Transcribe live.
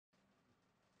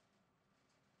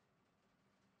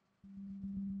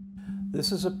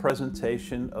This is a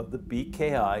presentation of the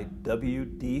BKI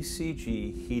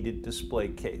WDCG heated display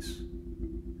case.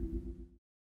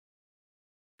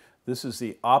 This is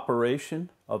the operation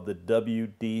of the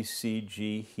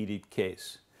WDCG heated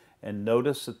case. And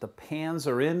notice that the pans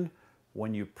are in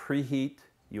when you preheat.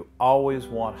 You always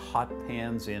want hot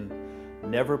pans in.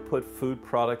 Never put food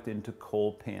product into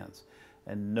cold pans.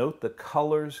 And note the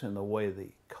colors and the way the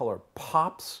color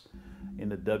pops in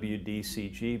the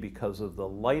WDCG because of the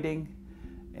lighting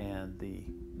and the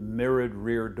mirrored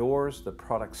rear doors. The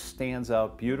product stands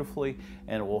out beautifully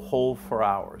and it will hold for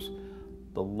hours.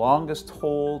 The longest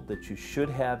hold that you should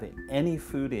have in any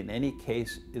food in any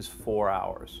case is 4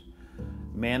 hours.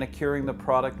 Manicuring the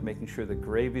product, making sure the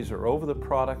gravies are over the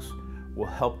products will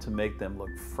help to make them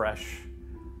look fresh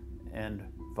and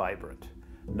vibrant.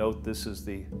 Note this is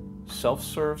the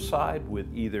self-serve side with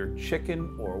either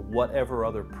chicken or whatever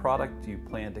other product you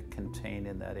plan to contain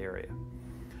in that area.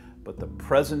 But the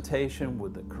presentation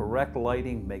with the correct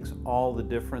lighting makes all the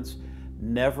difference.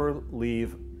 Never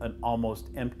leave an almost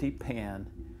empty pan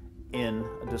in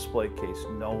a display case.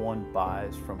 No one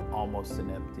buys from almost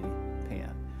an empty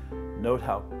pan. Note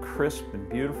how crisp and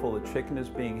beautiful the chicken is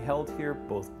being held here,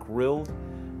 both grilled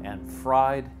and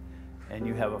fried, and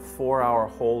you have a 4-hour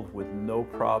hold with no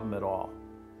problem at all.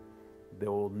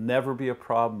 There will never be a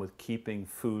problem with keeping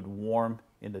food warm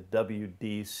in a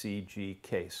WDCG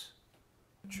case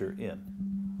that you're in.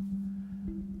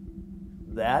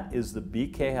 That is the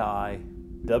BKI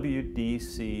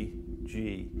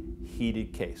WDCG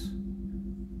heated case.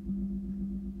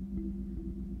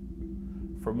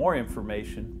 For more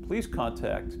information, please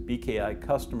contact BKI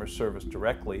customer service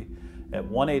directly at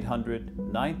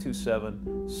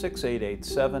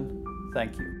 1-800-927-6887.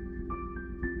 Thank you.